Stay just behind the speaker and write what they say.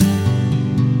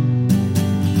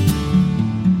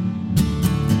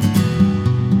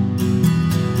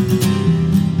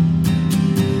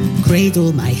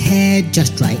cradle my head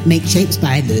just right, make shapes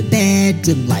by the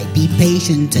bedroom light. Be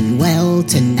patient and well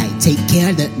tonight, take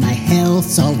care that my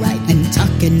health's alright. And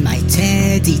tuck in my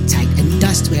teddy tight and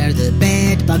dust where the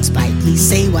bed bugs bite. Please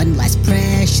say one last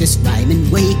precious rhyme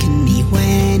and waken me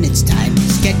when it's time.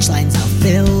 Sketch lines I'll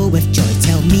fill with joy,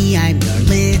 tell me I'm your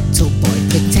little boy.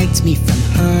 Protect me from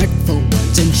hurtful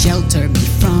words and shelter me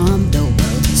from the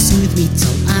world. Soothe me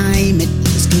till I'm at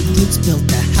ease, good roots build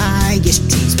the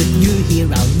highest trees. With you here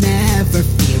I'll never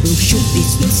fear, we'll shoot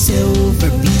these with silver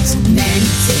beads.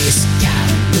 Mantis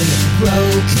gown with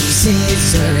broken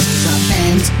scissors,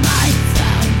 upend my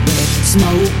frown with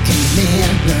smoke and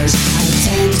mirrors. I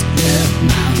tend the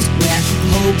mound where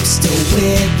hope still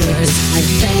withers. I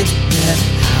fed the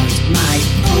hound my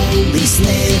only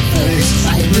slivers.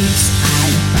 By roots I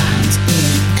found in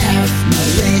earth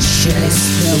malicious.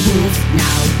 The wolf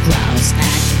now growls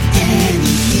at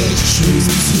any issues.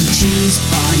 He chews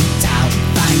on doubt,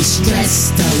 finds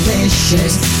stress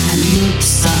delicious, and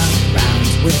looks around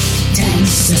with tense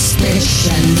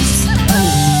suspicions.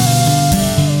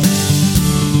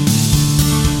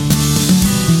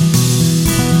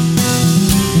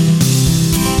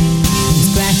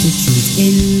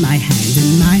 In my hand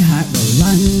and my heart will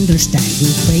understand.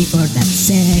 We'll pray for that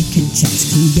second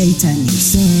chance, create a new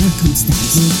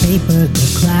circumstance. We'll paper the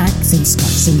cracks and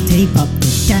scuffs and tape up the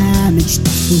damaged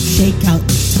stuff. We'll shake out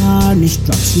the tarnished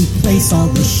drops, replace all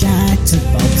the shattered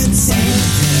bulbs, and send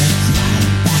the cloud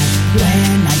back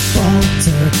when I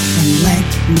falter, and let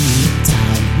me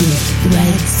down with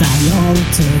threads I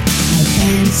altered. I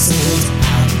penciled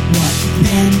out what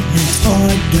men had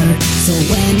ordered, so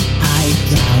when I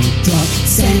drown, drop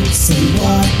sense in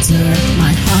water.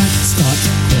 My heart stopped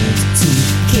cold to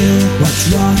kill what's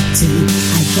rotten.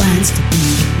 I glanced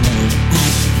below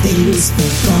at things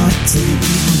forgotten,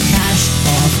 a cache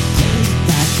of gold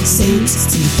that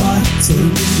sinks to bottom.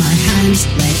 My hands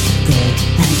let go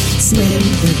and swim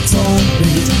the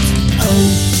torrent.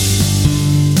 Oh,